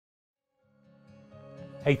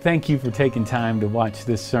Hey, thank you for taking time to watch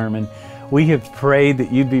this sermon. We have prayed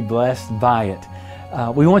that you'd be blessed by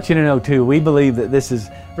it. We want you to know too, we believe that this is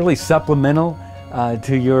really supplemental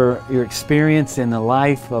to your experience in the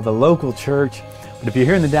life of a local church. But if you're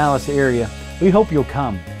here in the Dallas area, we hope you'll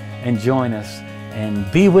come and join us and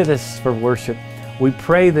be with us for worship. We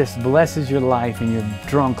pray this blesses your life and you're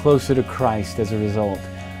drawn closer to Christ as a result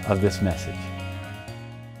of this message.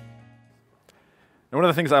 And one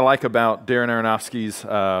of the things I like about Darren Aronofsky's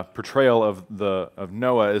portrayal of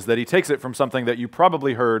Noah is that he takes it from something that you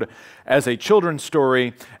probably heard as a children's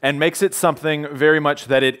story and makes it something very much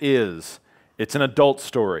that it is. It's an adult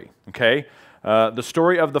story, okay? The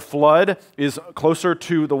story of the flood is closer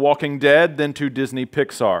to The Walking Dead than to Disney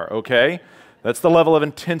Pixar, okay? That's the level of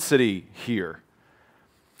intensity here.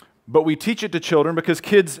 But we teach it to children because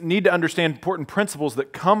kids need to understand important principles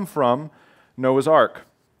that come from Noah's Ark.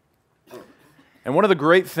 And one of the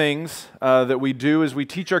great things that we do is we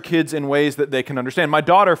teach our kids in ways that they can understand. My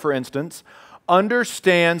daughter, for instance,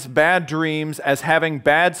 understands bad dreams as having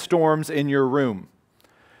bad storms in your room.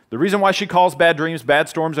 The reason why she calls bad dreams bad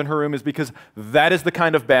storms in her room is because that is the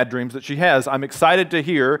kind of bad dreams that she has. I'm excited to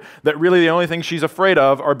hear that really the only thing she's afraid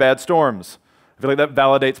of are bad storms. I feel like that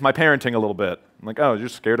validates my parenting a little bit. I'm like, oh, you're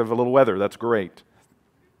scared of a little weather. That's great.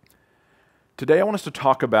 Today I want us to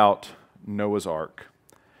talk about Noah's Ark.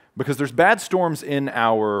 Because there's bad storms in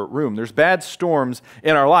our room. There's bad storms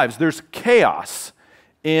in our lives. There's chaos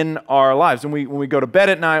in our lives. And when we go to bed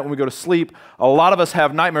at night, when we go to sleep, a lot of us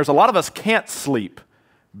have nightmares. A lot of us can't sleep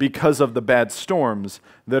because of the bad storms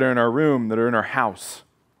that are in our room, that are in our house.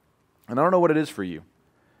 And I don't know what it is for you.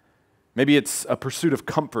 Maybe it's a pursuit of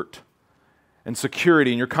comfort and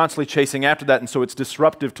security, and you're constantly chasing after that, and so it's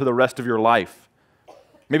disruptive to the rest of your life.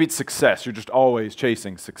 Maybe it's success. You're just always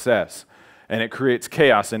chasing success. And it creates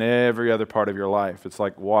chaos in every other part of your life. It's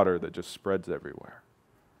like water that just spreads everywhere.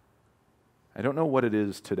 I don't know what it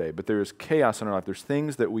is today, but there is chaos in our life. There's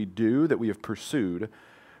things that we do, that we have pursued,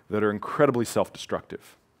 that are incredibly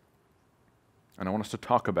self-destructive. And I want us to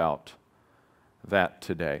talk about that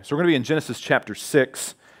today. So we're going to be in Genesis chapter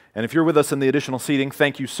 6. And if you're with us in the additional seating,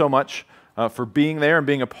 thank you so much for being there and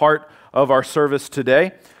being a part of our service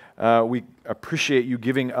today. We appreciate you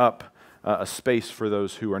giving up a space for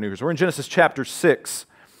those who are new here. So we're in Genesis chapter 6,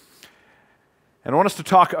 and I want us to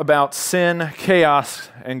talk about sin, chaos,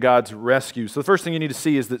 and God's rescue. So the first thing you need to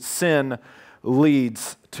see is that sin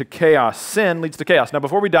leads to chaos. Sin leads to chaos. Now,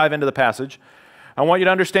 before we dive into the passage, I want you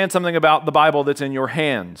to understand something about the Bible that's in your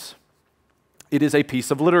hands. It is a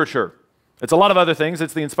piece of literature. It's a lot of other things.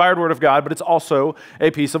 It's the inspired Word of God, but it's also a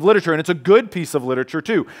piece of literature, and it's a good piece of literature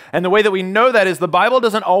too. And the way that we know that is the Bible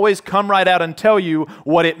doesn't always come right out and tell you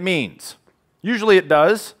what it means. Usually it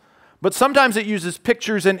does, but sometimes it uses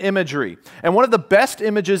pictures and imagery. And one of the best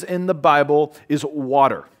images in the Bible is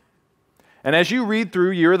water. And as you read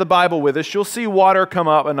through Year of the Bible with us, you'll see water come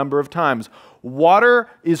up a number of times. Water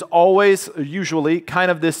is always, usually, kind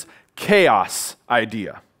of this chaos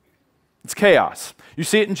idea. It's chaos. You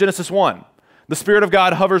see it in Genesis 1. The Spirit of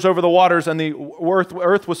God hovers over the waters, and the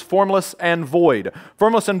earth was formless and void.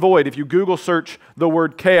 Formless and void, if you Google search the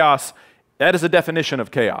word chaos, that is a definition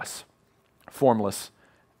of chaos. Formless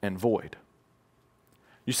and void.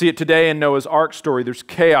 You see it today in Noah's Ark story. There's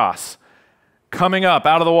chaos coming up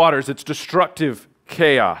out of the waters. It's destructive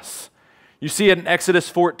chaos. You see it in Exodus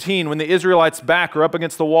 14 when the Israelites back are up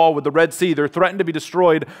against the wall with the Red Sea. They're threatened to be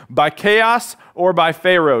destroyed by chaos or by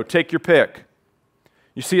Pharaoh. Take your pick.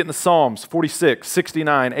 You see it in the Psalms 46,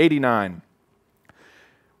 69, 89.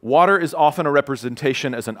 Water is often a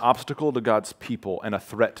representation as an obstacle to God's people and a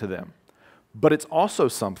threat to them. But it's also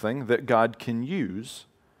something that God can use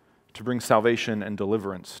to bring salvation and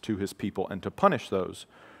deliverance to His people and to punish those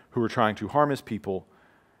who are trying to harm His people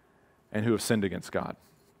and who have sinned against God.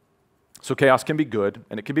 So chaos can be good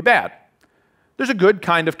and it can be bad. There's a good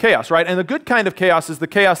kind of chaos, right? And the good kind of chaos is the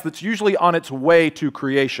chaos that's usually on its way to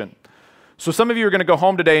creation. So some of you are going to go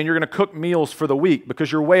home today and you're going to cook meals for the week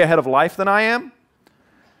because you're way ahead of life than I am.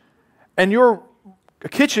 And your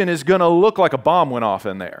kitchen is going to look like a bomb went off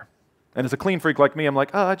in there. And as a clean freak like me, I'm like,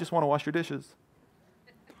 oh, I just want to wash your dishes.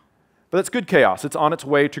 But that's good chaos. It's on its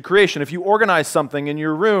way to creation. If you organize something in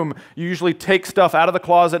your room, you usually take stuff out of the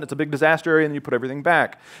closet, and it's a big disaster area, and you put everything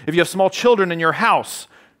back. If you have small children in your house,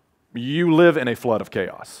 you live in a flood of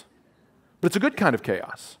chaos. But it's a good kind of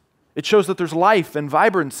chaos. It shows that there's life and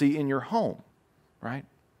vibrancy in your home, right?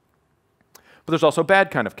 But there's also a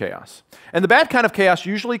bad kind of chaos. And the bad kind of chaos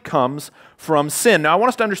usually comes from sin. Now, I want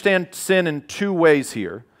us to understand sin in two ways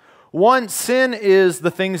here. One, sin is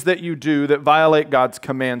the things that you do that violate God's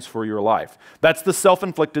commands for your life. That's the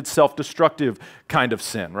self-inflicted, self-destructive kind of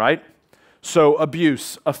sin, right? So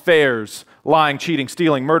abuse, affairs, lying, cheating,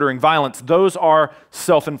 stealing, murdering, violence, those are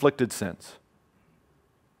self-inflicted sins.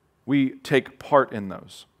 We take part in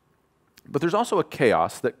those. But there's also a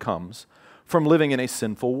chaos that comes from living in a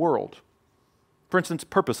sinful world. For instance,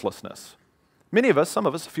 purposelessness. Many of us, some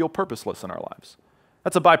of us, feel purposeless in our lives.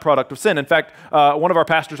 That's a byproduct of sin. In fact, one of our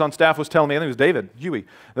pastors on staff was telling me, I think it was David Huey,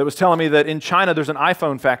 that was telling me that in China there's an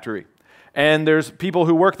iPhone factory. And there's people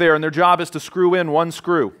who work there and their job is to screw in one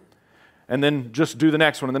screw and then just do the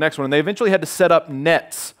next one and the next one. And they eventually had to set up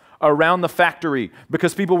nets around the factory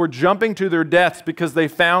because people were jumping to their deaths because they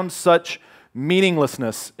found such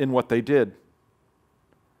meaninglessness in what they did.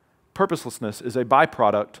 Purposelessness is a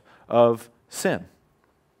byproduct of sin.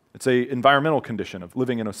 It's an environmental condition of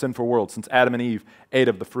living in a sinful world since Adam and Eve ate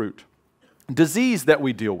of the fruit. Disease that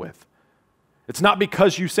we deal with. It's not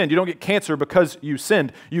because you sinned. You don't get cancer because you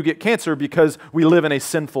sinned. You get cancer because we live in a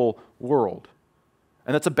sinful world.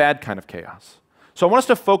 And that's a bad kind of chaos. So I want us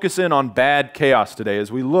to focus in on bad chaos today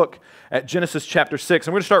as we look at Genesis chapter 6.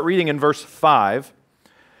 And we're going to start reading in verse 5.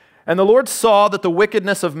 And the Lord saw that the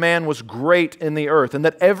wickedness of man was great in the earth, and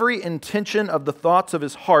that every intention of the thoughts of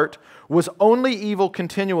his heart was only evil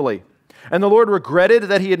continually. And the Lord regretted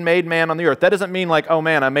that he had made man on the earth. That doesn't mean like, oh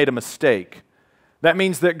man, I made a mistake. That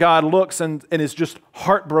means that God looks and is just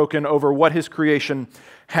heartbroken over what his creation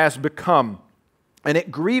has become. And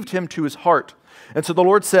it grieved him to his heart. And so the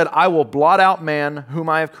Lord said, I will blot out man whom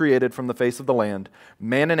I have created from the face of the land,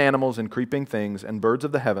 man and animals and creeping things and birds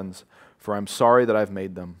of the heavens, for I'm sorry that I've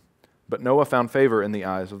made them. But Noah found favor in the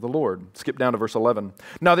eyes of the Lord. Skip down to verse 11.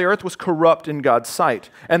 Now the earth was corrupt in God's sight,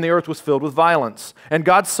 and the earth was filled with violence. And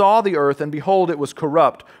God saw the earth, and behold, it was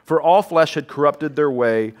corrupt, for all flesh had corrupted their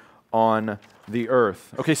way on the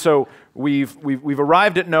earth. Okay, so we've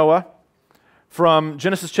arrived at Noah. From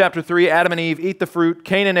Genesis chapter 3, Adam and Eve eat the fruit,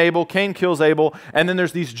 Cain and Abel, Cain kills Abel, and then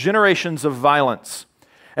there's these generations of violence.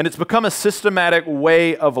 And it's become a systematic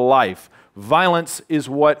way of life. Violence is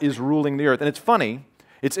what is ruling the earth. And it's funny,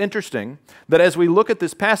 it's interesting, that as we look at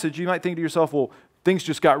this passage, you might think to yourself, well, things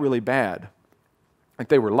just got really bad. Like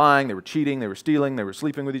they were lying, they were cheating, they were stealing, they were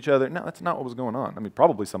sleeping with each other. No, that's not what was going on. I mean,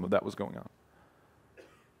 probably some of that was going on.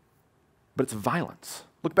 But it's violence.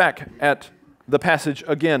 Look back at the passage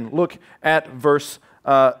again. Look at verse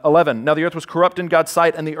 11. Now the earth was corrupt in God's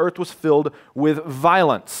sight, and the earth was filled with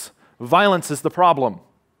violence. Violence is the problem.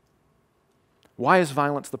 Why is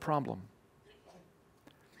violence the problem?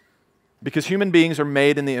 Because human beings are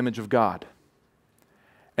made in the image of God.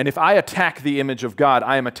 And if I attack the image of God,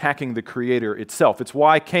 I am attacking the Creator itself. It's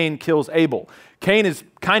why Cain kills Abel. Cain is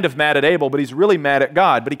kind of mad at Abel, but he's really mad at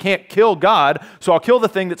God. But he can't kill God, so I'll kill the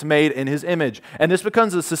thing that's made in his image. And this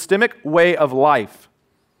becomes a systemic way of life.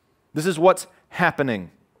 This is what's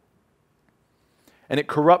happening. And it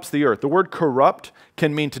corrupts the earth. The word corrupt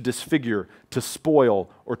can mean to disfigure, to spoil,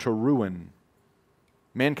 or to ruin.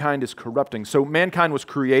 Mankind is corrupting. So mankind was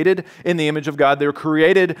created in the image of God. They were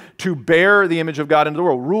created to bear the image of God into the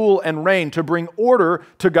world, rule and reign, to bring order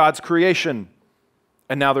to God's creation.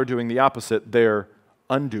 And now they're doing the opposite. They're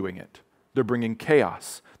undoing it. They're bringing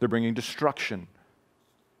chaos. They're bringing destruction.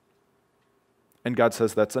 And God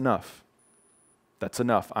says, that's enough. That's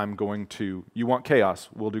enough. You want chaos?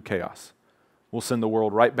 We'll do chaos. We'll send the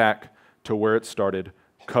world right back to where it started,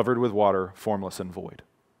 covered with water, formless and void.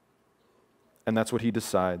 And that's what he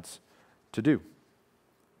decides to do.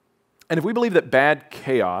 And if we believe that bad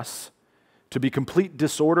chaos to be complete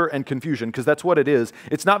disorder and confusion, because that's what it is,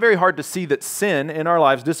 it's not very hard to see that sin in our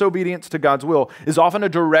lives, disobedience to God's will, is often a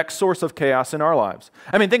direct source of chaos in our lives.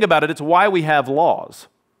 I mean, think about it. It's why we have laws,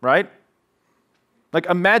 right? Like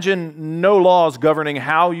imagine no laws governing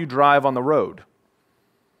how you drive on the road.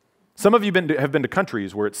 Some of you have been to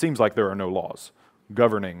countries where it seems like there are no laws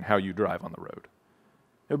governing how you drive on the road.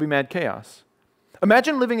 It would be mad chaos.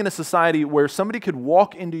 Imagine living in a society where somebody could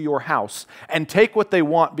walk into your house and take what they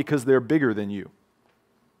want because they're bigger than you,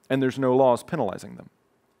 and there's no laws penalizing them.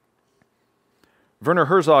 Werner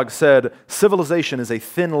Herzog said, civilization is a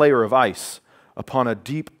thin layer of ice upon a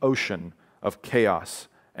deep ocean of chaos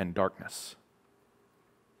and darkness.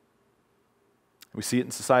 We see it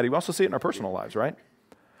in society. We also see it in our personal lives, right?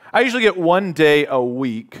 I usually get one day a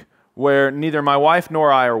week where neither my wife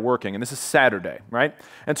nor I are working, and this is Saturday, right?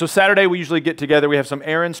 And so Saturday we usually get together, we have some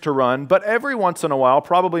errands to run, but every once in a while,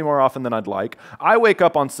 probably more often than I'd like, I wake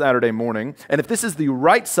up on Saturday morning, and if this is the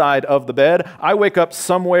right side of the bed, I wake up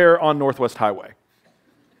somewhere on Northwest Highway,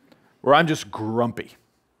 where I'm just grumpy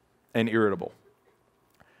and irritable.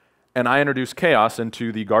 And I introduce chaos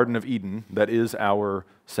into the Garden of Eden that is our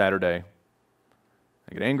Saturday.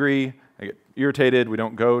 I get angry, I get irritated, we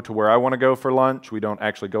don't go to where I want to go for lunch, we don't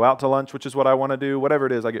actually go out to lunch, which is what I want to do, whatever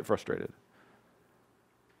it is, I get frustrated.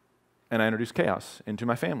 and I introduce chaos into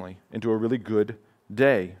my family, into a really good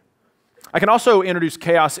day. I can also introduce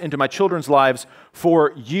chaos into my children's lives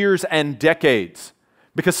for years and decades.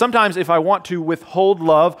 Because sometimes if I want to withhold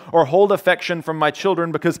love or hold affection from my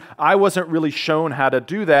children because I wasn't really shown how to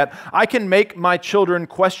do that, I can make my children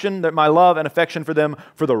question my love and affection for them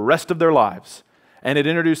for the rest of their lives. And it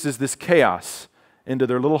introduces this chaos into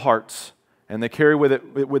their little hearts, and they carry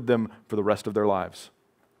it with them for the rest of their lives.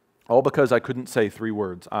 All because I couldn't say 3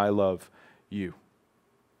 words, I love you.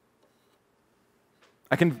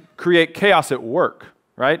 I can create chaos at work,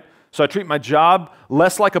 right? So I treat my job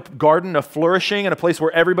less like a garden of flourishing and a place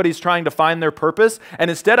where everybody's trying to find their purpose, and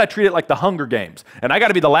instead I treat it like the Hunger Games. And I got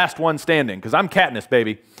to be the last one standing, because I'm Katniss,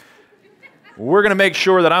 baby. We're going to make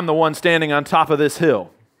sure that I'm the one standing on top of this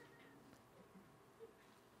hill.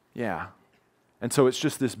 Yeah. And so it's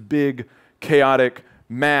just this big, chaotic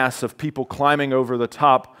mass of people climbing over the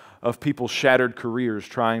top of people's shattered careers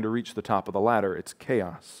trying to reach the top of the ladder. It's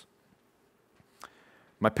chaos.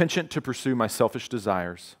 My penchant to pursue my selfish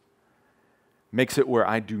desires makes it where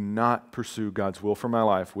I do not pursue God's will for my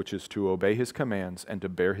life, which is to obey His commands and to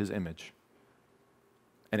bear His image.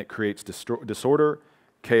 And it creates disorder,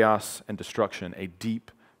 chaos, and destruction, a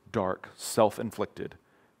deep, dark, self-inflicted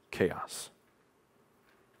chaos.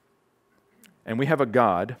 And we have a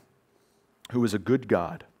God who is a good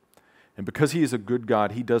God. And because He is a good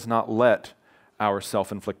God, He does not let our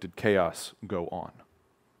self-inflicted chaos go on.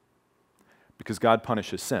 Because God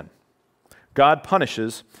punishes sin. God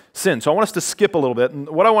punishes sin. So I want us to skip a little bit. And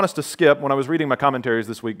what I want us to skip, when I was reading my commentaries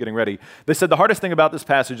this week, getting ready, they said the hardest thing about this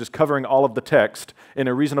passage is covering all of the text in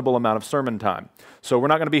a reasonable amount of sermon time. So we're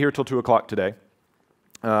not going to be here till 2 o'clock today.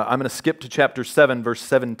 I'm going to skip to chapter 7, verse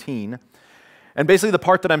 17. And basically the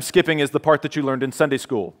part that I'm skipping is the part that you learned in Sunday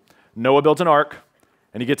school. Noah builds an ark,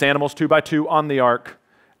 and he gets animals 2 by 2 on the ark,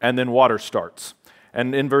 and then water starts.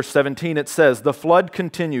 And in verse 17 it says, "The flood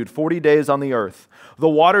continued 40 days on the earth. The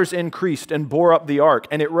waters increased and bore up the ark,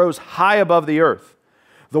 and it rose high above the earth.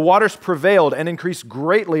 The waters prevailed and increased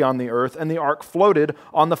greatly on the earth, and the ark floated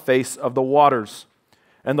on the face of the waters.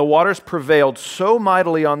 And the waters prevailed so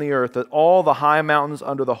mightily on the earth that all the high mountains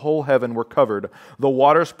under the whole heaven were covered. The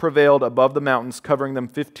waters prevailed above the mountains, covering them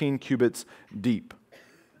 15 cubits deep.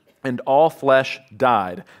 And all flesh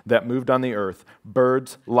died that moved on the earth,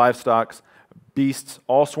 birds, livestock, beasts,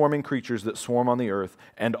 all swarming creatures that swarm on the earth,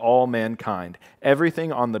 and all mankind. Everything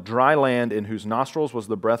on the dry land in whose nostrils was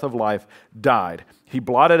the breath of life died. He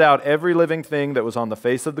blotted out every living thing that was on the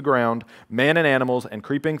face of the ground, man and animals and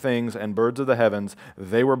creeping things and birds of the heavens.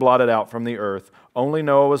 They were blotted out from the earth. Only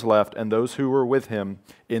Noah was left and those who were with him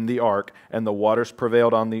in the ark, and the waters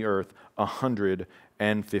prevailed on the earth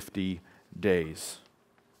 150 days."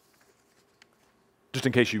 Just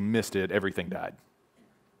in case you missed it, everything died.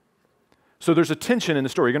 So there's a tension in the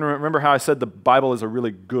story. You're going to remember how I said the Bible is a really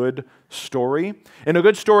good story? In a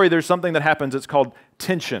good story, there's something that happens. It's called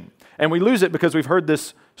tension. And we lose it because we've heard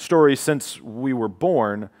this story since we were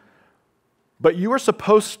born. But you are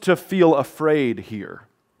supposed to feel afraid here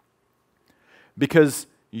because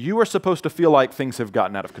you are supposed to feel like things have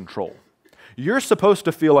gotten out of control. You're supposed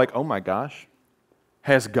to feel like, oh my gosh,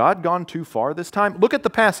 has God gone too far this time? Look at the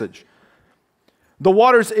passage. The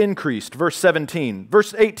waters increased, verse 17.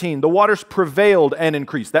 Verse 18, the waters prevailed and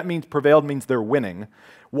increased. That means prevailed means they're winning.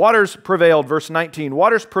 Waters prevailed, verse 19.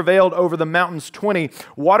 Waters prevailed over the mountains, 20.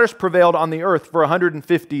 Waters prevailed on the earth for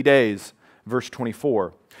 150 days, verse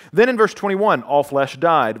 24. Then in verse 21, all flesh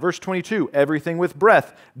died. Verse 22, everything with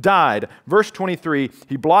breath died. Verse 23,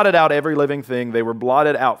 He blotted out every living thing. They were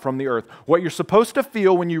blotted out from the earth. What you're supposed to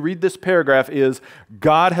feel when you read this paragraph is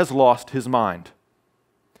God has lost His mind.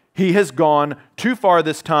 He has gone too far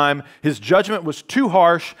this time. His judgment was too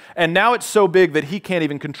harsh, and now it's so big that He can't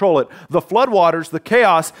even control it. The floodwaters, the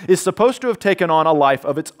chaos, is supposed to have taken on a life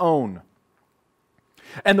of its own.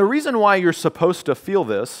 And the reason why you're supposed to feel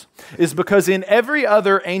this is because in every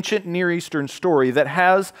other ancient Near Eastern story that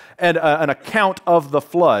has an account of the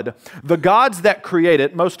flood, the gods that create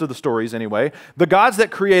it, most of the stories anyway, the gods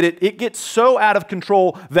that create it, it gets so out of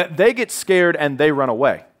control that they get scared and they run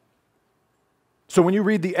away. So when you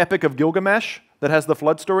read the Epic of Gilgamesh that has the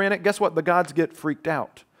flood story in it, guess what? The gods get freaked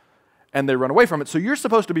out and they run away from it. So you're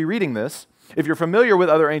supposed to be reading this, if you're familiar with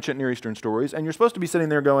other ancient Near Eastern stories, and you're supposed to be sitting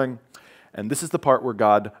there going, and this is the part where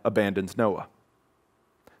God abandons Noah.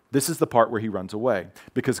 This is the part where He runs away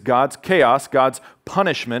because God's chaos, God's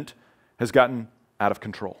punishment has gotten out of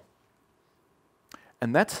control.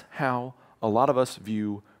 And that's how a lot of us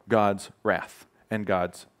view God's wrath and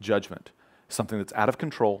God's judgment. Something that's out of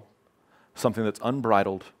control, something that's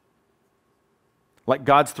unbridled. Like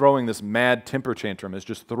God's throwing this mad temper tantrum, is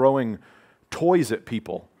just throwing toys at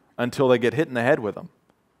people until they get hit in the head with them.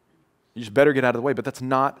 You just better get out of the way. But that's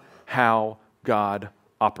not how God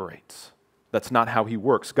operates. That's not how he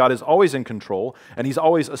works. God is always in control, and he's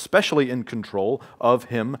always especially in control of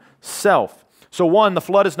himself. So one, the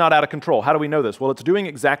flood is not out of control. How do we know this? Well, it's doing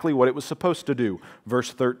exactly what it was supposed to do.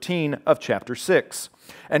 Verse 13 of chapter 6.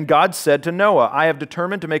 And God said to Noah, I have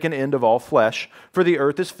determined to make an end of all flesh, for the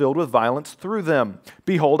earth is filled with violence through them.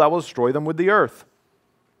 Behold, I will destroy them with the earth.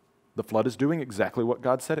 The flood is doing exactly what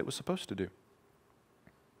God said it was supposed to do.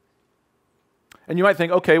 And you might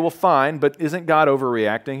think, okay, well, fine, but isn't God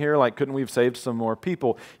overreacting here? Like, couldn't we have saved some more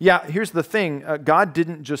people? Yeah, here's the thing. God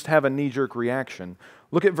didn't just have a knee-jerk reaction.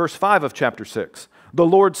 Look at verse 5 of chapter 6. The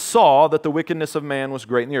Lord saw that the wickedness of man was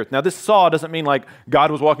great in the earth. Now, this saw doesn't mean like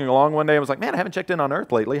God was walking along one day and was like, man, I haven't checked in on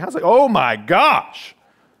earth lately. How's it? Oh my gosh.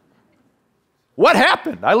 What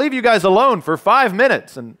happened? I leave you guys alone for 5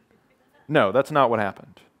 minutes. And no, that's not what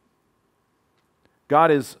happened.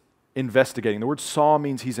 God is investigating. The word saw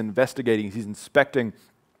means he's investigating, he's inspecting,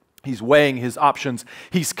 he's weighing his options,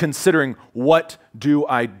 he's considering, what do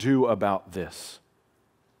I do about this?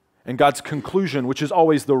 And God's conclusion, which is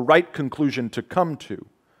always the right conclusion to come to,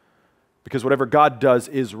 because whatever God does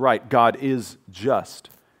is right, God is just,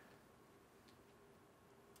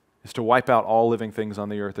 is to wipe out all living things on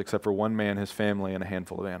the earth except for one man, his family, and a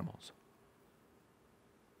handful of animals.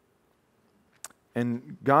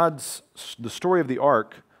 And the story of the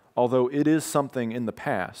ark, although it is something in the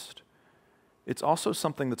past, it's also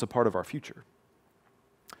something that's a part of our future.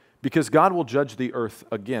 Because God will judge the earth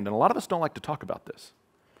again. And a lot of us don't like to talk about this.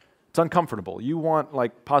 It's uncomfortable. You want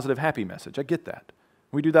like positive, happy message. I get that.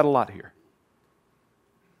 We do that a lot here.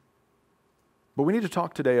 But we need to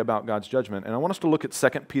talk today about God's judgment. And I want us to look at 2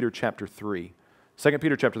 Peter chapter 3. 2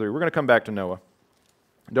 Peter chapter 3. We're going to come back to Noah.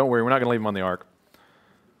 Don't worry, we're not going to leave him on the ark.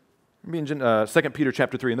 We're in 2 Peter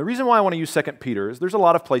chapter 3. And the reason why I want to use 2 Peter is there's a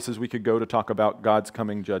lot of places we could go to talk about God's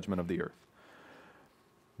coming judgment of the earth.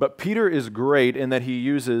 But Peter is great in that he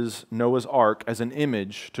uses Noah's ark as an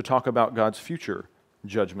image to talk about God's future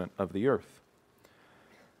judgment of the earth.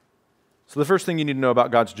 So the first thing you need to know about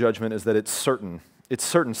God's judgment is that it's certain. It's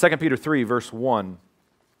certain. 2 Peter 3, verse 1.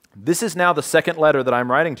 This is now the second letter that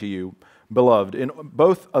I'm writing to you, beloved. In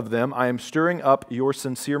both of them, I am stirring up your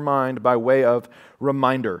sincere mind by way of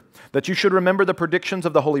reminder, that you should remember the predictions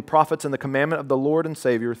of the holy prophets and the commandment of the Lord and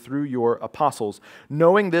Savior through your apostles,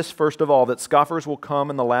 knowing this, first of all, that scoffers will come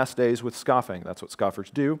in the last days with scoffing. That's what scoffers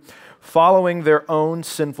do, following their own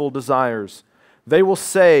sinful desires. They will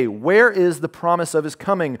say, where is the promise of his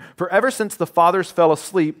coming? For ever since the fathers fell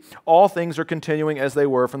asleep, all things are continuing as they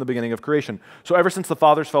were from the beginning of creation. So ever since the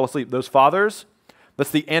fathers fell asleep, those fathers, that's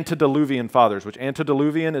the antediluvian fathers, which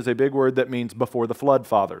antediluvian is a big word that means before the flood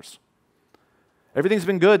fathers. Everything's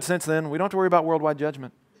been good since then. We don't have to worry about worldwide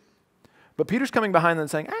judgment. But Peter's coming behind them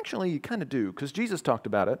and saying, actually, you kind of do, because Jesus talked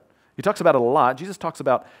about it. He talks about it a lot. Jesus talks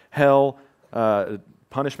about hell,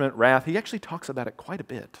 punishment, wrath. He actually talks about it quite a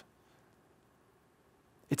bit.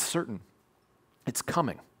 It's certain. It's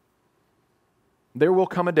coming. There will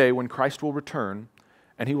come a day when Christ will return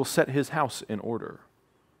and he will set his house in order.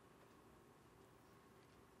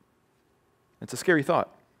 It's a scary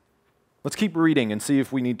thought. Let's keep reading and see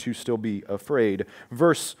if we need to still be afraid.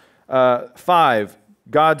 Verse 5,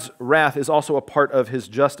 God's wrath is also a part of his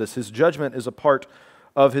justice. His judgment is a part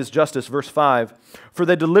of his justice. Verse 5, for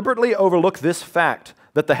they deliberately overlook this fact,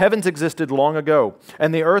 that the heavens existed long ago,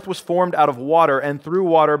 and the earth was formed out of water and through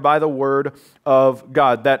water by the word of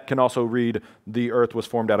God. That can also read, the earth was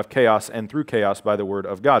formed out of chaos and through chaos by the word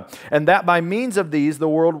of God. And that by means of these, the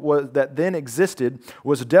world that then existed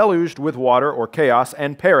was deluged with water or chaos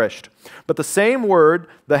and perished. But the same word,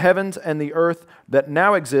 the heavens and the earth that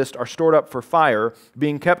now exist are stored up for fire,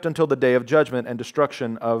 being kept until the day of judgment and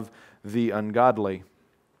destruction of the ungodly.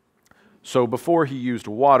 So before he used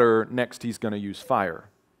water, next he's going to use fire.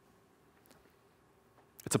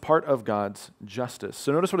 It's a part of God's justice.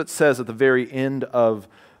 So notice what it says at the very end of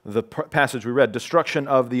the passage we read, destruction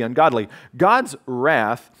of the ungodly. God's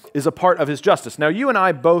wrath is a part of his justice. Now, you and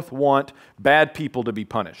I both want bad people to be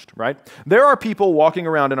punished, right? There are people walking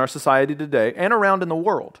around in our society today and around in the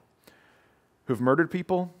world who've murdered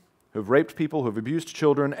people, who've raped people, who've abused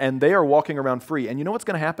children, and they are walking around free. And you know what's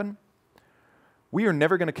going to happen? We are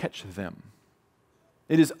never going to catch them.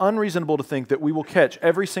 It is unreasonable to think that we will catch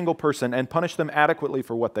every single person and punish them adequately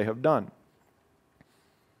for what they have done.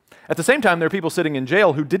 At the same time, there are people sitting in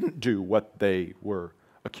jail who didn't do what they were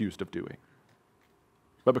accused of doing.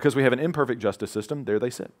 But because we have an imperfect justice system, there they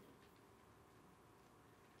sit.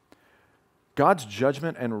 God's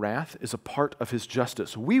judgment and wrath is a part of his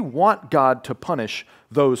justice. We want God to punish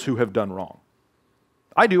those who have done wrong.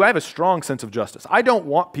 I do. I have a strong sense of justice. I don't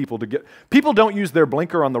want people to people don't use their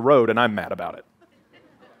blinker on the road and I'm mad about it.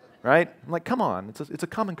 Right? I'm like, come on, it's a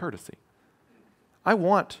common courtesy. I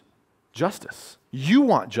want justice. You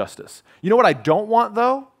want justice. You know what I don't want,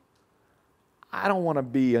 though? I don't want to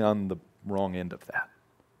be on the wrong end of that.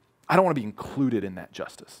 I don't want to be included in that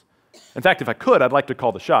justice. In fact, if I could, I'd like to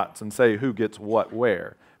call the shots and say who gets what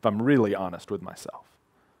where, if I'm really honest with myself.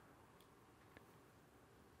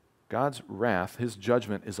 God's wrath, his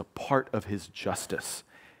judgment, is a part of his justice.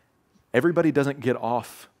 Everybody doesn't get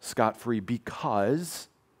off scot-free because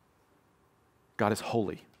God is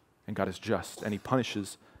holy and God is just and he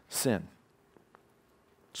punishes sin.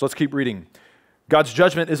 So let's keep reading. God's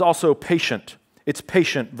judgment is also patient. It's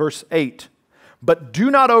patient, verse 8. But do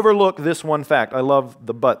not overlook this one fact. I love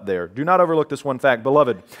the but there. Do not overlook this one fact,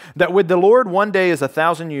 beloved, that with the Lord 1 day is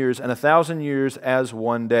 1,000 years, and 1,000 years as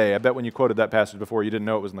 1 day. I bet when you quoted that passage before, you didn't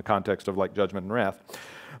know it was in the context of like judgment and wrath.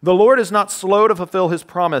 The Lord is not slow to fulfill his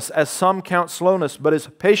promise, as some count slowness, but is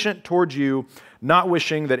patient towards you, not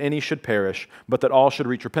wishing that any should perish, but that all should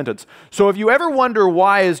reach repentance. So if you ever wonder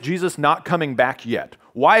why is Jesus not coming back yet?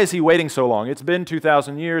 Why is he waiting so long? It's been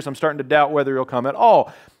 2,000 years. I'm starting to doubt whether he'll come at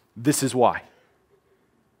all. This is why.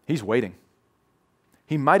 He's waiting.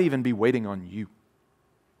 He might even be waiting on you.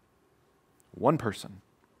 One person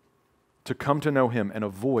to come to know him and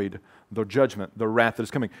avoid the judgment, the wrath that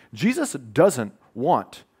is coming. Jesus doesn't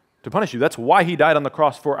want to punish you. That's why he died on the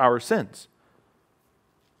cross for our sins.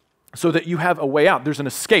 So that you have a way out. There's an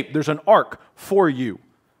escape. There's an ark for you.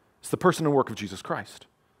 It's the person and work of Jesus Christ.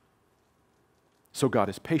 So God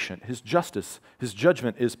is patient. His justice, his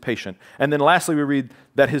judgment is patient. And then lastly, we read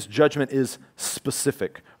that his judgment is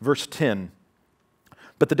specific. Verse 10.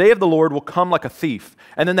 But the day of the Lord will come like a thief,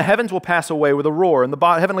 and then the heavens will pass away with a roar, and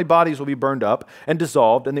the heavenly bodies will be burned up and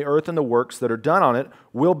dissolved, and the earth and the works that are done on it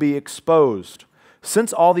will be exposed.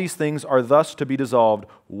 Since all these things are thus to be dissolved,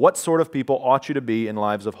 what sort of people ought you to be in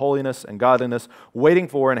lives of holiness and godliness, waiting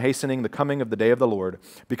for and hastening the coming of the day of the Lord,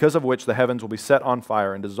 because of which the heavens will be set on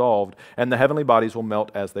fire and dissolved, and the heavenly bodies will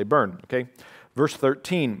melt as they burn. Okay? Verse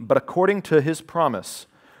 13, but according to his promise,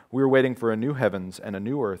 we are waiting for a new heavens and a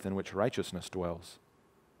new earth in which righteousness dwells.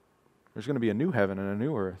 There's going to be a new heaven and a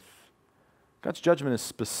new earth. God's judgment is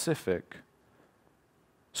specific.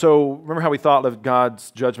 So remember how we thought of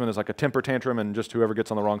God's judgment as like a temper tantrum and just whoever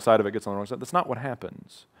gets on the wrong side of it gets on the wrong side? That's not what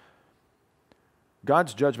happens.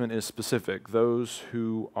 God's judgment is specific. Those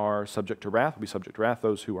who are subject to wrath will be subject to wrath.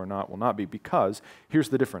 Those who are not will not be, because here's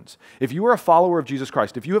the difference. If you are a follower of Jesus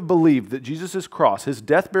Christ, if you have believed that Jesus' cross, his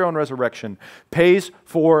death, burial, and resurrection pays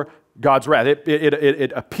for God's wrath,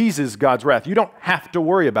 it appeases God's wrath, you don't have to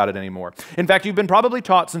worry about it anymore. In fact, you've been probably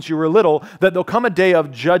taught since you were little that there'll come a day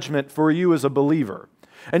of judgment for you as a believer.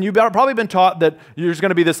 And you've probably been taught that there's going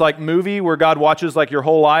to be this like movie where God watches like your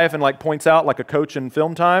whole life and like points out, like a coach in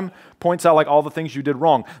film time, points out like all the things you did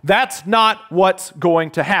wrong. That's not what's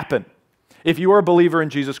going to happen if you are a believer in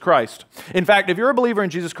Jesus Christ. In fact, if you're a believer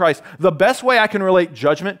in Jesus Christ, the best way I can relate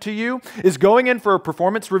judgment to you is going in for a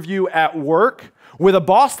performance review at work with a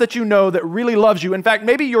boss that you know that really loves you. In fact,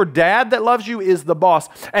 maybe your dad that loves you is the boss,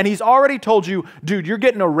 and he's already told you, dude, you're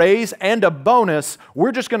getting a raise and a bonus.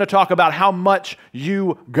 We're just going to talk about how much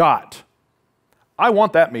you got. I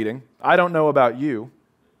want that meeting. I don't know about you.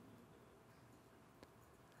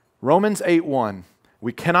 Romans 8:1.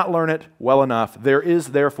 We cannot learn it well enough. There is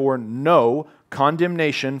therefore no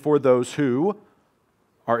condemnation for those who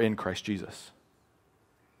are in Christ Jesus.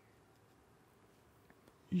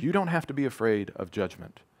 You don't have to be afraid of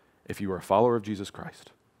judgment if you are a follower of Jesus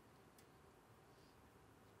Christ.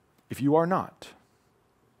 If you are not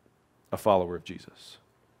a follower of Jesus,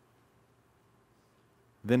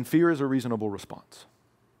 then fear is a reasonable response.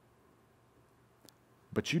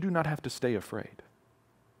 But you do not have to stay afraid.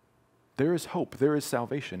 There is hope, there is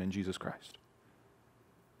salvation in Jesus Christ.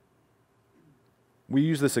 We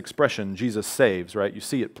use this expression, Jesus saves, right? You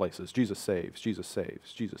see it places. Jesus saves, Jesus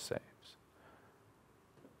saves, Jesus saves.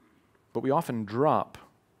 But we often drop,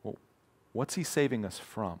 well, what's he saving us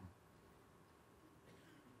from?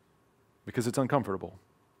 Because it's uncomfortable.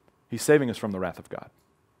 He's saving us from the wrath of God.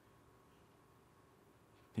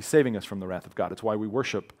 He's saving us from the wrath of God. It's why we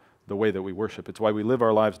worship the way that we worship. It's why we live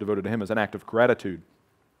our lives devoted to him as an act of gratitude.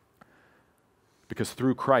 Because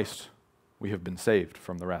through Christ, we have been saved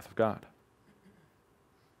from the wrath of God.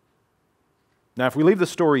 Now, if we leave the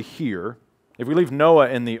story here, if we leave Noah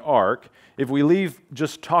in the ark, if we leave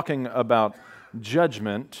just talking about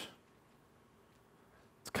judgment,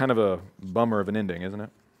 it's kind of a bummer of an ending, isn't it?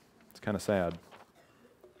 It's kind of sad.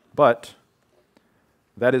 But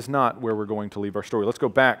that is not where we're going to leave our story. Let's go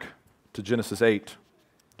back to Genesis 8.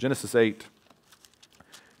 Genesis 8.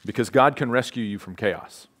 because God can rescue you from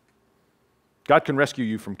chaos. God can rescue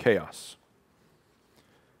you from chaos.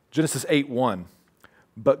 Genesis 8:1.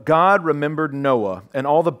 But God remembered Noah and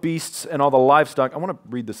all the beasts and all the livestock. I want to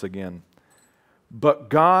read this again. But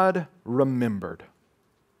God remembered.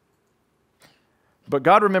 But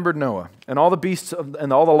God remembered Noah and all the beasts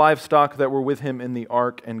and all the livestock that were with him in the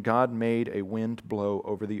ark, and God made a wind blow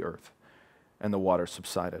over the earth, and the waters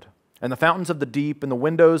subsided. And the fountains of the deep and the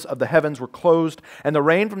windows of the heavens were closed, and the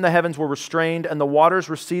rain from the heavens were restrained, and the waters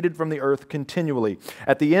receded from the earth continually.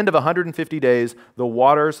 At the end of 150 days, the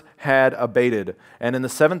waters had abated. And in the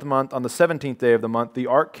 7th month, on the 17th day of the month, the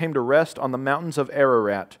ark came to rest on the mountains of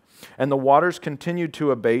Ararat. And the waters continued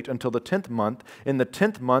to abate until the 10th month. In the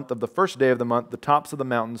 10th month of the first day of the month, the tops of the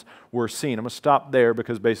mountains were seen. I'm going to stop there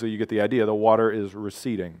because basically you get the idea. The water is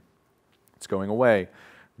receding. It's going away.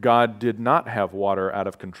 God did not have water out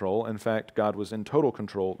of control. In fact, God was in total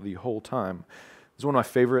control the whole time. This is one of my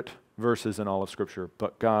favorite verses in all of Scripture.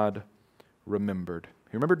 But God remembered.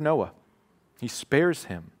 He remembered Noah. He spares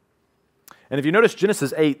him. And if you notice,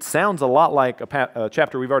 Genesis 8 sounds a lot like a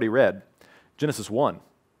chapter we've already read, Genesis 1.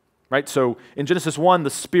 Right? So in Genesis 1, the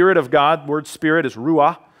Spirit of God, word Spirit is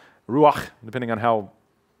ruach, depending on how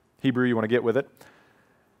Hebrew you want to get with it.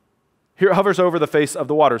 Here hovers over the face of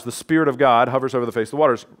the waters. The Spirit of God hovers over the face of the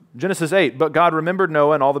waters. Genesis 8, but God remembered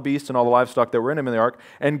Noah and all the beasts and all the livestock that were in him in the ark,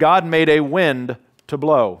 and God made a wind to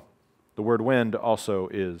blow. The word wind also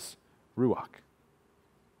is ruach.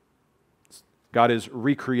 God is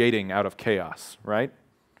recreating out of chaos, right?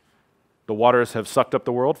 The waters have sucked up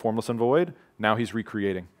the world, formless and void. Now he's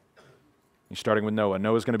recreating. He's starting with Noah.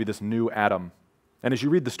 Noah's going to be this new Adam. And as you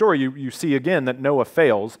read the story, you see again that Noah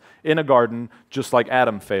fails in a garden just like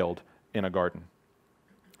Adam failed in a garden.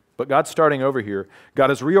 But God's starting over here.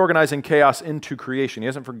 God is reorganizing chaos into creation. He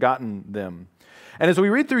hasn't forgotten them. And as we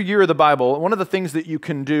read through Year of the Bible, one of the things that you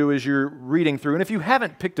can do as you're reading through, and if you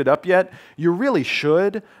haven't picked it up yet, you really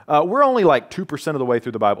should. We're only like 2% of the way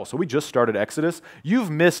through the Bible. So we just started Exodus.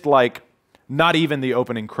 You've missed like not even the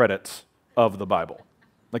opening credits of the Bible.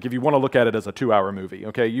 Like if you want to look at it as a 2-hour movie,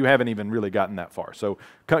 okay, you haven't even really gotten that far. So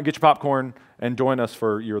get your popcorn and join us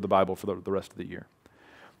for Year of the Bible for the rest of the year.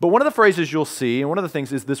 But one of the phrases you'll see, and one of the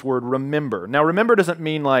things is this word remember. Now remember doesn't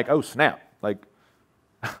mean like, oh snap, like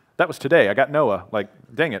that was today, I got Noah, like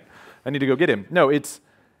dang it, I need to go get him. No, it's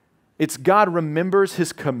God remembers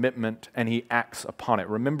his commitment and he acts upon it.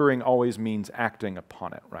 Remembering always means acting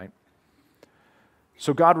upon it, right?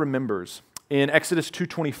 So God remembers. In Exodus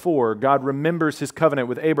 2:24, God remembers his covenant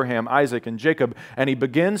with Abraham, Isaac, and Jacob, and he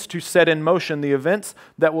begins to set in motion the events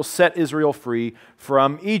that will set Israel free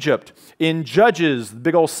from Egypt. In Judges,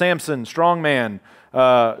 big old Samson, strong man,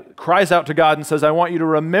 cries out to God and says, I want you to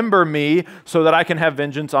remember me so that I can have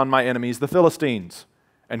vengeance on my enemies, the Philistines.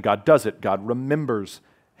 And God does it. God remembers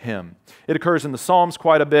him. It occurs in the Psalms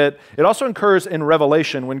quite a bit. It also occurs in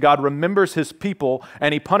Revelation when God remembers his people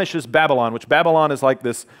and he punishes Babylon, which Babylon is like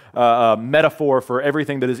this metaphor for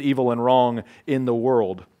everything that is evil and wrong in the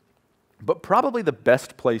world. But probably the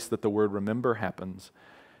best place that the word remember happens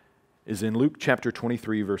is in Luke chapter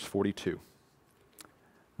 23, verse 42.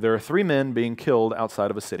 There are 3 men being killed outside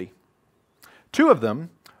of a city. 2 of them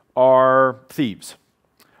are thieves.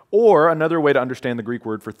 Or another way to understand the Greek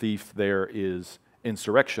word for thief there is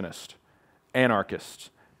insurrectionist,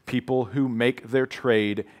 anarchists, people who make their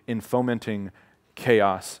trade in fomenting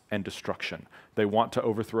chaos and destruction. They want to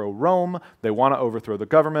overthrow Rome, they want to overthrow the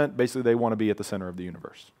government, basically they want to be at the center of the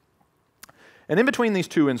universe. And in between these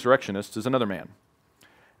 2 insurrectionists is another man,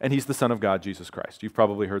 and he's the Son of God, Jesus Christ. You've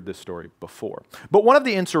probably heard this story before. But one of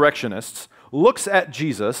the insurrectionists looks at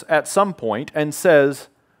Jesus at some point and says,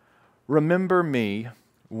 remember me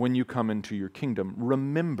when you come into your kingdom.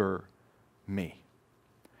 Remember me.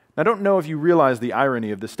 Now, I don't know if you realize the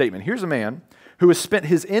irony of this statement. Here's a man who has spent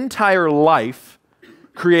his entire life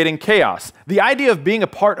creating chaos. The idea of being a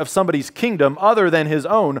part of somebody's kingdom other than his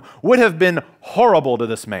own would have been horrible to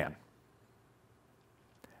this man.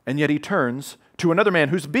 And yet he turns to another man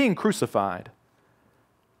who's being crucified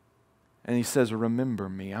and he says, remember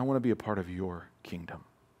me. I want to be a part of your kingdom.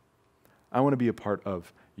 I want to be a part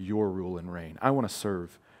of your rule and reign. I want to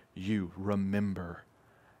serve you. Remember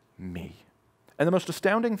me. And the most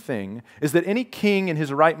astounding thing is that any king in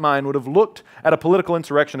his right mind would have looked at a political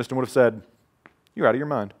insurrectionist and would have said, you're out of your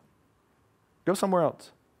mind. Go somewhere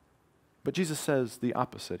else. But Jesus says the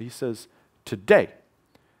opposite. He says, today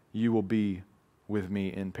you will be with me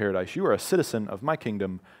in paradise. You are a citizen of my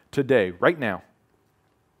kingdom today, right now.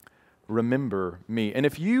 Remember me. And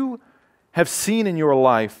if you have seen in your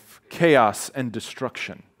life chaos and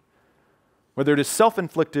destruction, whether it is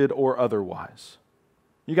self-inflicted or otherwise,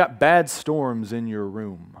 You got bad storms in your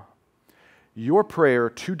room. Your prayer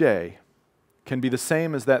today can be the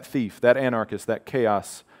same as that thief, that anarchist, that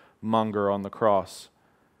chaos monger on the cross.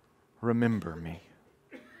 Remember me.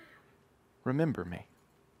 Remember me.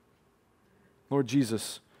 Lord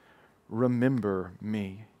Jesus, remember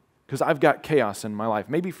me. Because I've got chaos in my life.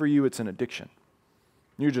 Maybe for you it's an addiction.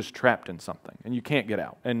 You're just trapped in something and you can't get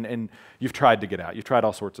out. And you've tried to get out. You've tried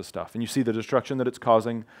all sorts of stuff. And you see the destruction that it's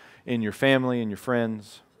causing in your family and your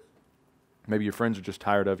friends. Maybe your friends are just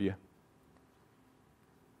tired of you.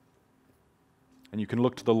 And you can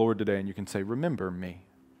look to the Lord today and you can say, remember me.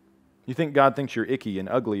 You think God thinks you're icky and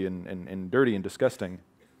ugly and dirty and disgusting.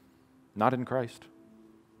 Not in Christ.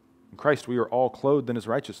 In Christ, we are all clothed in His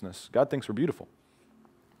righteousness. God thinks we're beautiful.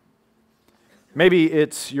 Maybe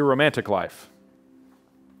it's your romantic life.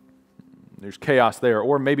 There's chaos there.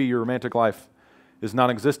 Or maybe your romantic life is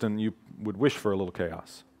non-existent and you would wish for a little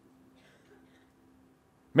chaos.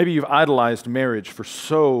 Maybe you've idolized marriage for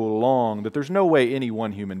so long that there's no way any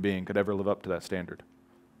one human being could ever live up to that standard.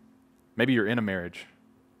 Maybe you're in a marriage.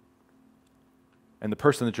 And the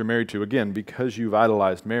person that you're married to, again, because you've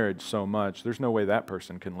idolized marriage so much, there's no way that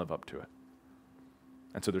person can live up to it.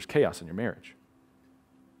 And so there's chaos in your marriage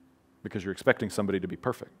because you're expecting somebody to be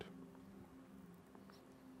perfect.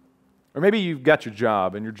 Or maybe you've got your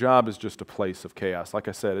job, and your job is just a place of chaos. Like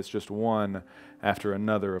I said, it's just one after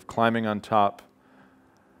another of climbing on top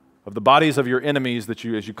of the bodies of your enemies that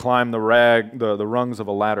as you climb the rungs of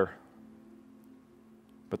a ladder.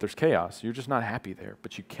 But there's chaos. You're just not happy there.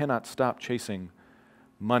 But you cannot stop chasing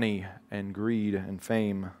money and greed and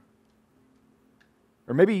fame.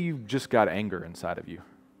 Or maybe you've just got anger inside of you.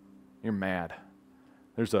 You're mad.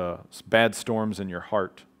 There's bad storms in your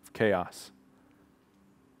heart of chaos.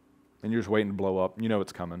 And you're just waiting to blow up. You know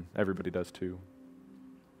it's coming. Everybody does too.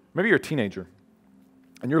 Maybe you're a teenager.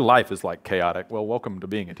 And your life is like chaotic. Well, welcome to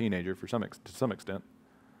being a teenager to some extent.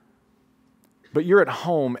 But you're at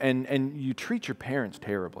home and you treat your parents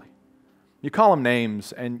terribly. You call them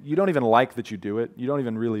names and you don't even like that you do it. You don't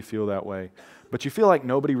even really feel that way. But you feel like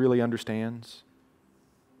nobody really understands.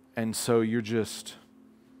 And so you're just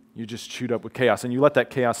chewed up with chaos. And you let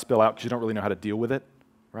that chaos spill out because you don't really know how to deal with it,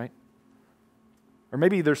 right? Or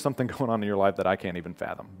maybe there's something going on in your life that I can't even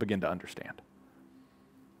fathom, begin to understand.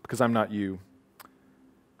 Because I'm not you.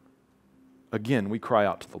 Again, we cry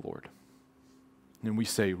out to the Lord. And we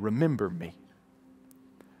say, remember me.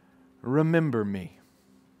 Remember me.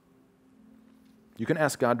 You can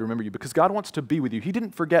ask God to remember you because God wants to be with you. He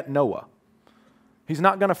didn't forget Noah. He's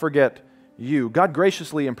not going to forget you. God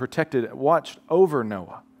graciously and watched over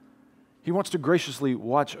Noah. He wants to graciously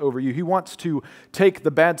watch over you. He wants to take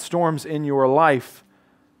the bad storms in your life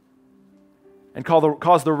and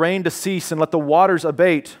cause the rain to cease and let the waters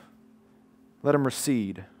abate. Let them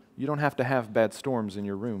recede. You don't have to have bad storms in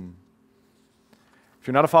your room. If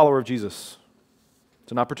you're not a follower of Jesus,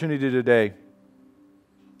 it's an opportunity today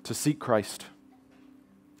to seek Christ,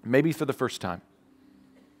 maybe for the first time,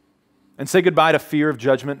 and say goodbye to fear of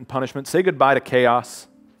judgment and punishment. Say goodbye to chaos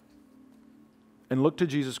and look to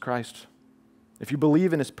Jesus Christ. If you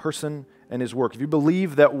believe in His person and His work, if you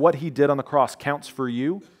believe that what He did on the cross counts for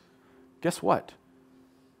you, guess what?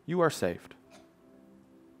 You are saved.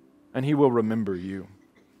 And He will remember you.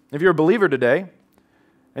 If you're a believer today,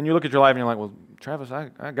 and you look at your life and you're like, well, Travis, I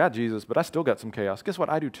got Jesus, but I still got some chaos. Guess what?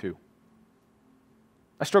 I do too.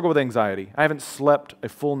 I struggle with anxiety. I haven't slept a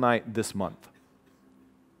full night this month.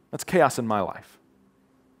 That's chaos in my life.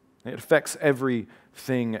 It affects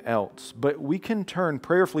everything else. But we can turn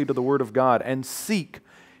prayerfully to the Word of God and seek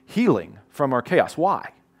healing from our chaos.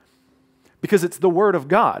 Why? Because it's the Word of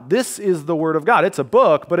God. This is the Word of God. It's a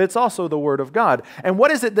book, but it's also the Word of God. And what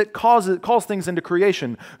is it that calls things into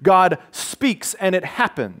creation? God speaks and it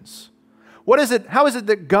happens. How is it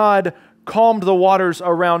that God calmed the waters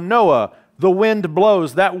around Noah? The wind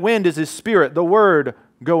blows. That wind is His Spirit, the Word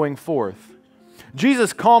going forth.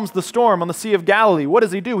 Jesus calms the storm on the Sea of Galilee. What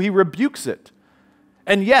does He do? He rebukes it.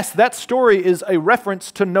 And yes, that story is a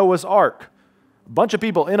reference to Noah's Ark. A bunch of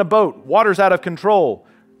people in a boat, water's out of control.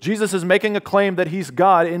 Jesus is making a claim that He's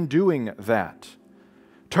God in doing that.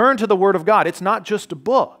 Turn to the Word of God. It's not just a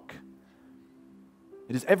book.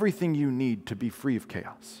 It is everything you need to be free of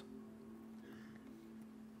chaos.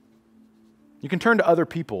 You can turn to other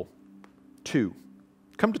people too.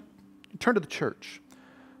 Turn to the church.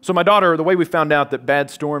 So my daughter, the way we found out that bad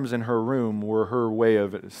storms in her room were her way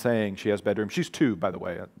of saying she has bad dreams. She's 2, by the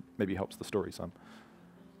way. That maybe helps the story some.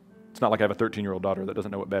 It's not like I have a 13-year-old daughter that doesn't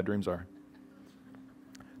know what bad dreams are.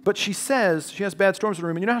 But she says she has bad storms in her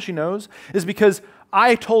room. And you know how she knows? Is because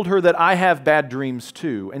I told her that I have bad dreams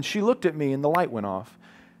too. And she looked at me and the light went off.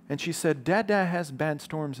 And she said, Dad has bad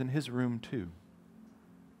storms in his room too.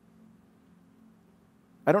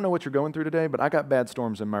 I don't know what you're going through today, but I got bad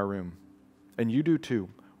storms in my room. And you do too.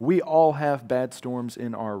 We all have bad storms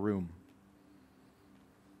in our room.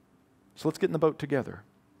 So let's get in the boat together.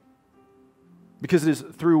 Because it is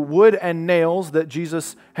through wood and nails that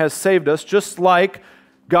Jesus has saved us, just like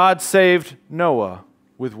God saved Noah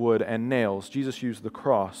with wood and nails. Jesus used the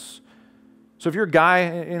cross. So if you're a guy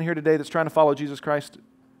in here today that's trying to follow Jesus Christ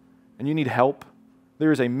and you need help,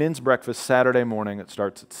 there is a men's breakfast Saturday morning that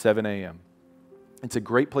starts at 7 a.m. It's a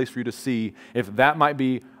great place for you to see if that might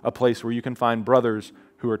be a place where you can find brothers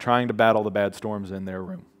who are trying to battle the bad storms in their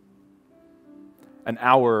room. An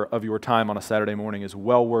hour of your time on a Saturday morning is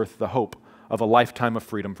well worth the hope of a lifetime of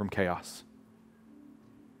freedom from chaos.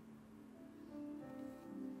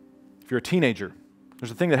 If you're a teenager,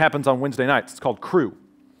 there's a thing that happens on Wednesday nights. It's called Crew.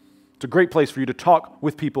 It's a great place for you to talk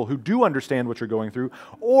with people who do understand what you're going through,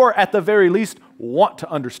 or at the very least, want to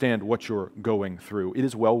understand what you're going through. It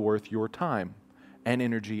is well worth your time and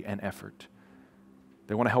energy and effort.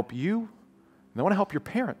 They want to help you, and they want to help your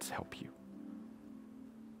parents help you.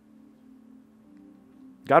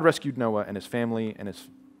 God rescued Noah and his family and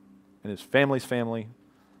his family's family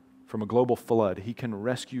from a global flood. He can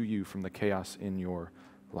rescue you from the chaos in your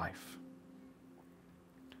life.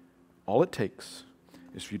 All it takes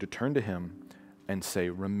is for you to turn to him and say,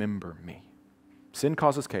 remember me. Sin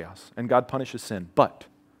causes chaos, and God punishes sin, but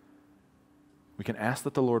we can ask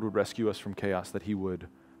that the Lord would rescue us from chaos, that he would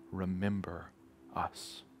remember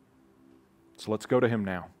us. So let's go to him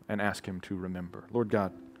now and ask him to remember. Lord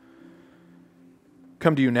God,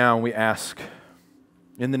 come to you now and we ask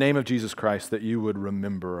in the name of Jesus Christ that you would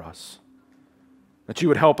remember us, that you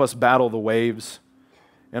would help us battle the waves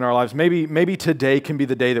in our lives. Maybe today can be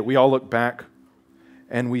the day that we all look back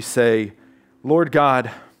and we say, Lord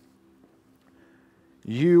God,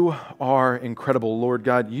 you are incredible. Lord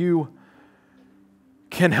God, you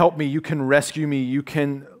can help me. You can rescue me. You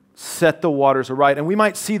can set the waters aright. And we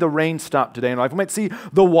might see the rain stop today in life. We might see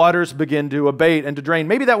the waters begin to abate and to drain.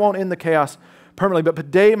 Maybe that won't end the chaos permanently, but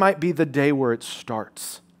today might be the day where it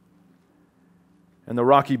starts. And the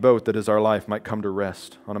rocky boat that is our life might come to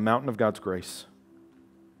rest on a mountain of God's grace.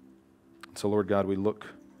 So, Lord God, we look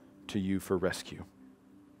to you for rescue.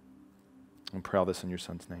 And pray all this in your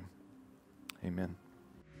Son's name. Amen.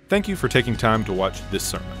 Thank you for taking time to watch this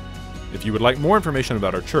sermon. If you would like more information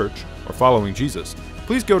about our church or following Jesus,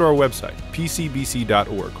 please go to our website,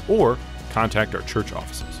 pcbc.org, or contact our church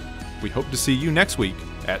offices. We hope to see you next week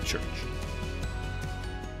at church.